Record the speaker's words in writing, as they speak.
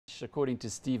much, according to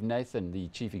Steve Nathan, the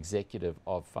chief executive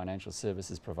of financial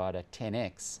services provider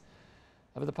 10X.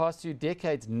 Over the past 2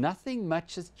 decades, nothing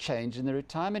much has changed in the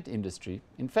retirement industry.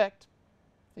 In fact,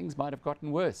 things might have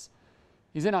gotten worse.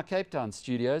 He's in our Cape Town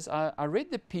studios. I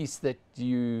read the piece that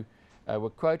you were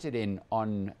quoted in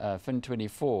on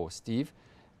Fin24, Steve,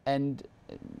 and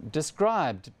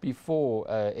described before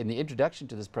in the introduction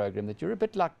to this program that you're a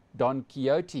bit like Don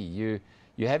Quixote.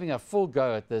 You're having a full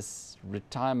go at this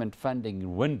retirement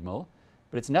funding windmill,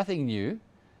 but it's nothing new.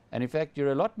 And in fact,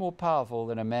 you're a lot more powerful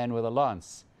than a man with a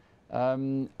lance.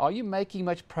 Are you making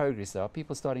much progress, though? Are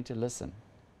people starting to listen?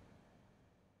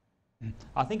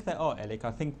 I think they are, Alec.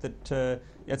 I think that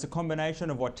it's a combination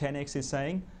of what 10X is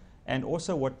saying and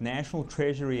also what National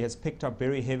Treasury has picked up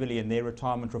very heavily in their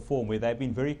retirement reform, where they've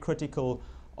been very critical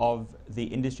of the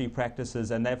industry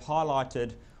practices, and they've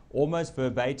highlighted almost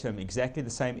verbatim exactly the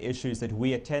same issues that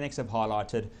we at 10X have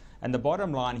highlighted. And the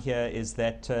bottom line here is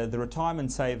that the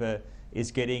retirement saver is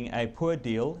getting a poor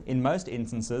deal in most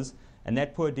instances, and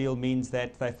that poor deal means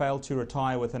that they fail to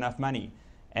retire with enough money.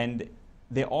 And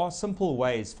there are simple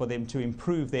ways for them to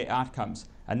improve their outcomes,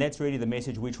 and that's really the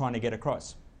message we're trying to get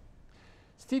across.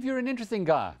 Steve, you're an interesting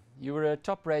guy. You were a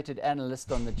top-rated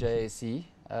analyst on the JSE.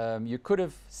 You could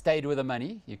have stayed with the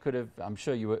money. You could have, I'm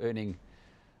sure you were earning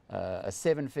a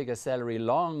 7-figure salary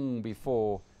long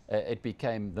before it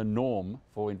became the norm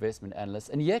for investment analysts,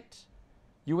 and yet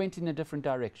you went in a different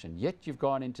direction. Yet you've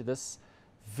gone into this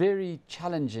very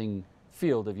challenging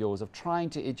field of yours of trying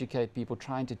to educate people,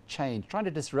 trying to change, trying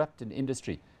to disrupt an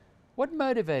industry. What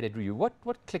motivated you? What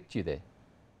clicked you there?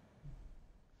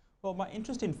 Well, my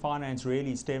interest in finance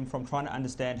really stemmed from trying to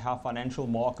understand how financial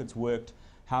markets worked,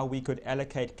 how we could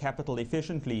allocate capital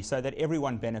efficiently so that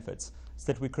everyone benefits,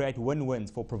 so that we create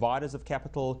win-wins for providers of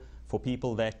capital, for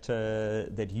people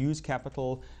that use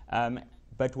capital.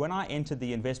 But when I entered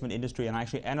the investment industry and I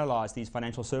actually analyzed these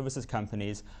financial services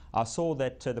companies, I saw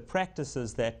that the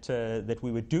practices that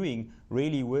we were doing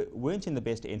really weren't in the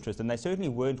best interest, and they certainly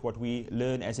weren't what we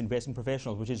learn as investment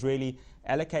professionals, which is really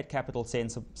allocate capital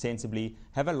sensibly,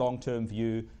 have a long-term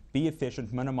view, be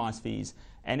efficient, minimize fees.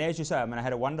 And as you say, I mean, I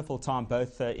had a wonderful time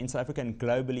both in South Africa and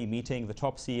globally meeting the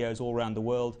top CEOs all around the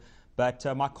world. But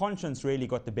my conscience really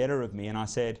got the better of me, and I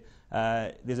said,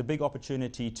 there's a big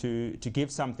opportunity to give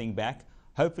something back.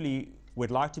 Hopefully, we'd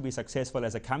like to be successful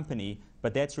as a company,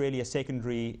 but that's really a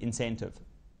secondary incentive.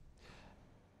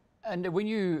 And when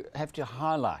you have to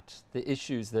highlight the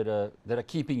issues that are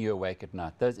keeping you awake at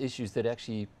night, those issues that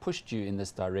actually pushed you in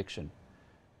this direction,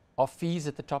 are fees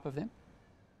at the top of them?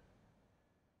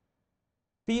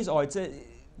 Fees are,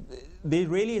 there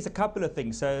really is a couple of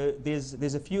things. So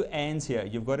there's a few ands here.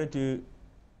 You've got to do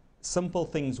simple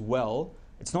things well.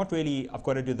 It's not really, I've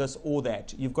got to do this or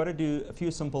that. You've got to do a few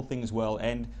simple things well.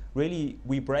 And really,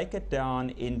 we break it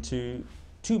down into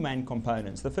 2 main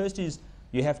components. The first is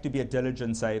you have to be a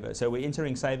diligent saver. So we're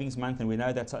entering savings month, and we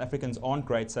know that South Africans aren't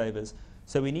great savers.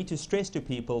 So we need to stress to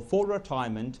people, for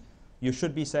retirement, you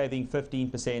should be saving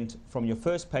 15% from your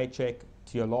first paycheck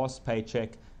to your last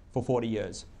paycheck for 40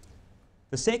 years.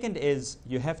 The second is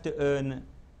you have to earn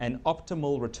an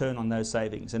optimal return on those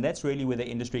savings. And that's really where the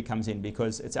industry comes in,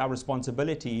 because it's our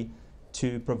responsibility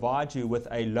to provide you with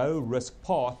a low-risk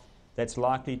path that's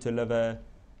likely to deliver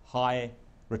high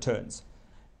returns.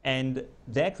 And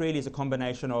that really is a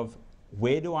combination of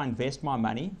where do I invest my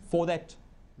money for that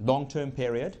long-term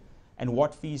period, and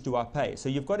what fees do I pay? So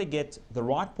you've got to get the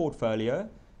right portfolio,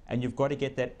 and you've got to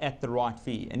get that at the right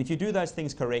fee. And if you do those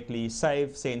things correctly,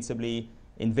 save sensibly,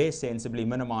 invest sensibly,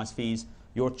 minimize fees,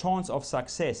 your chance of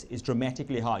success is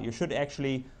dramatically high. You should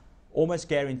actually almost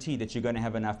guarantee that you're going to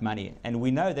have enough money. And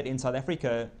we know that in South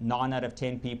Africa, 9 out of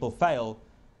 10 people fail,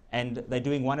 and they're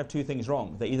doing one of 2 things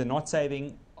wrong. They're either not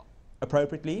saving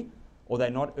appropriately, or they're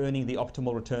not earning the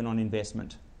optimal return on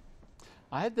investment.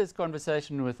 I had this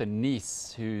conversation with a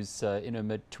niece who's in her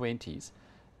mid-20s,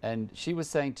 and she was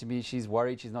saying to me she's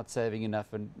worried she's not saving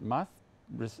enough, and my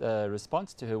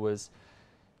response to her was,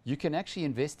 you can actually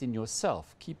invest in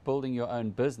yourself, keep building your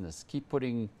own business, keep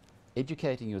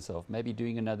educating yourself, maybe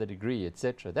doing another degree,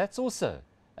 etc. That's also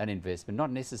an investment,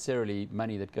 not necessarily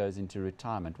money that goes into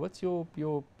retirement. What's your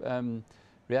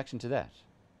reaction to that?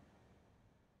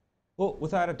 Well,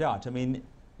 without a doubt. I mean,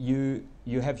 you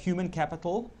have human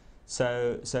capital.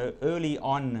 So early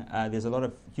on, there's a lot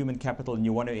of human capital, and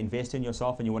you want to invest in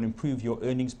yourself, and you want to improve your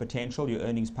earnings potential, your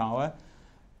earnings power.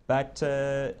 But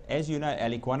as you know,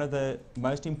 Alec, one of the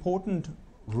most important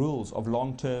rules of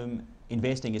long-term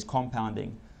investing is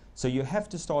compounding. So you have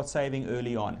to start saving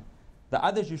early on. The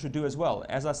others you should do as well.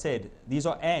 As I said, these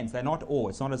are ands, they're not or.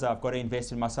 It's not as though I've got to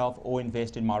invest in myself or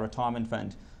invest in my retirement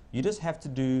fund. You just have to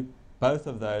do both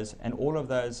of those and all of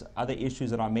those other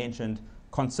issues that I mentioned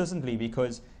consistently,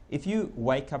 because if you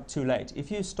wake up too late, if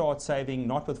you start saving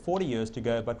not with 40 years to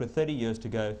go but with 30 years to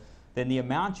go, then the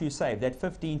amount you save, that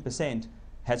 15%,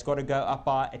 has got to go up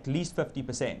by at least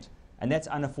 50%, and that's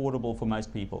unaffordable for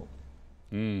most people.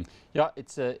 Yeah,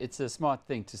 it's a smart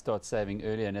thing to start saving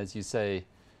earlier, and as you say,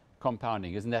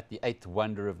 compounding, isn't that the eighth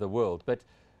wonder of the world? But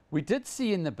we did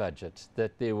see in the budget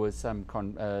that there was some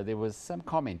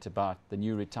comment about the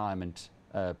new retirement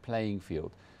playing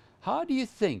field. How do you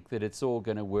think that it's all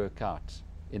going to work out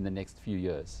in the next few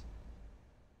years?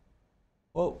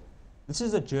 Well, this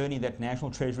is a journey that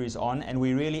National Treasury is on, and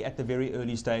we're really at the very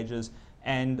early stages.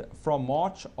 And from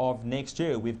March of next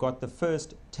year, we've got the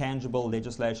first tangible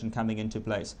legislation coming into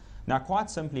place. Now, quite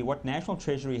simply, what National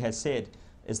Treasury has said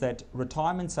is that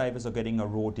retirement savers are getting a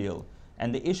raw deal.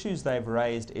 And the issues they've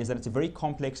raised is that it's a very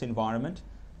complex environment.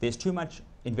 There's too much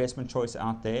investment choice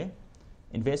out there.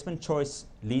 Investment choice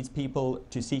leads people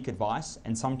to seek advice,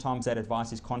 and sometimes that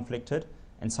advice is conflicted,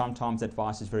 and sometimes that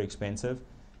advice is very expensive.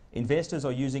 Investors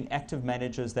are using active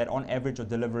managers that on average are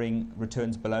delivering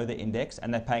returns below the index,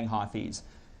 and they're paying high fees.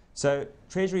 So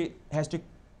Treasury has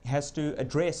to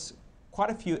address quite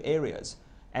a few areas.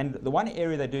 And the one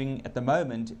area they're doing at the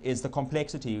moment is the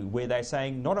complexity, where they're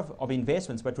saying not of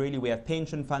investments, but really we have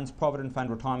pension funds, provident fund,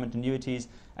 retirement annuities,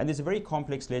 and there's a very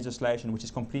complex legislation which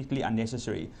is completely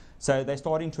unnecessary. So they're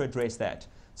starting to address that.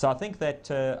 So I think that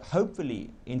hopefully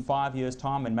in 5 years'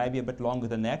 time, and maybe a bit longer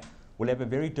than that, we'll have a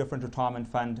very different retirement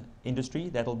fund industry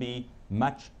that'll be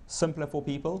much simpler for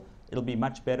people. It'll be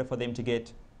much better for them to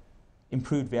get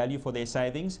improved value for their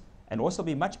savings, and also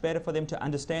be much better for them to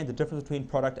understand the difference between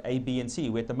product A, B, and C,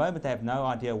 where at the moment they have no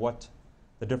idea what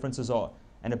the differences are.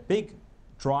 And a big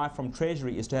drive from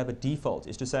Treasury is to have a default,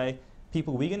 is to say,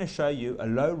 people, we're going to show you a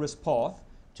low-risk path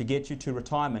to get you to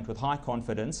retirement with high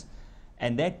confidence,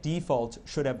 and that default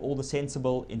should have all the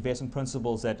sensible investment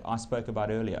principles that I spoke about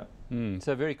earlier.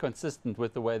 So very consistent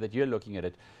with the way that you're looking at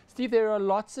it. Steve, there are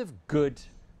lots of good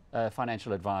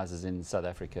financial advisors in South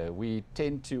Africa. We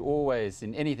tend to always,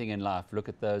 in anything in life, look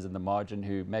at those in the margin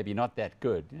who maybe not that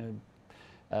good. You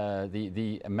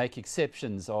know, make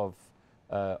exceptions of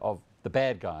the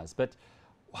bad guys. But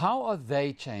how are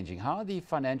they changing? How's the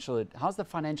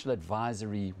financial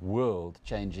advisory world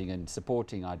changing and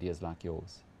supporting ideas like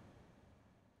yours?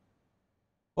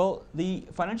 Well, the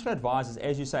financial advisors,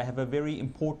 as you say, have a very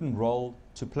important role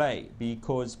to play,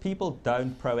 because people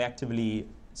don't proactively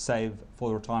save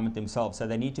for retirement themselves. So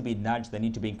they need to be nudged, they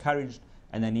need to be encouraged,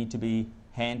 and they need to be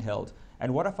handheld.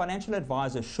 And what a financial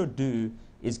advisor should do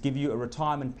is give you a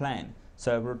retirement plan.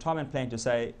 So a retirement plan to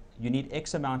say, you need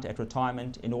X amount at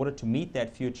retirement. In order to meet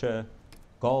that future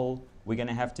goal, we're going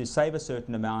to have to save a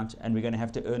certain amount, and we're going to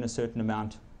have to earn a certain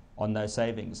amount on those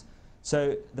savings.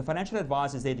 So the financial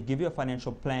advisor is there to give you a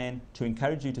financial plan, to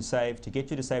encourage you to save, to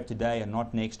get you to save today and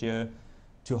not next year,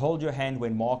 to hold your hand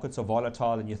when markets are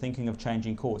volatile and you're thinking of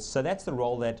changing course. So that's the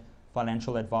role that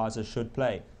financial advisors should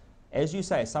play. As you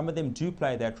say, some of them do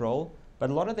play that role, but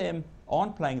a lot of them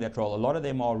aren't playing that role. A lot of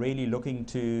them are really looking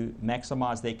to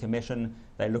maximize their commission.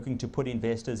 They're looking to put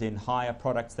investors in higher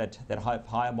products that have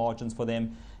higher margins for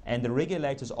them. And the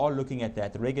regulators are looking at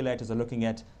that. The regulators are looking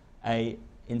at a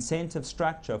incentive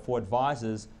structure for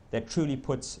advisors that truly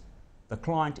puts the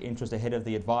client interest ahead of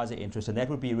the advisor interest, and that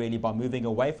would be really by moving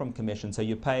away from commission. So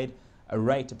you paid a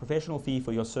rate, a professional fee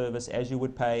for your service, as you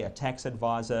would pay a tax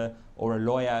advisor or a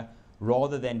lawyer,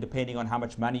 rather than depending on how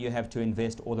much money you have to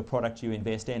invest or the product you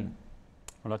invest in.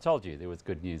 Well, I told you there was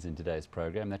good news in today's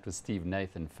program. That was Steve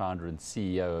Nathan, founder and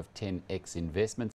CEO of 10X Investments.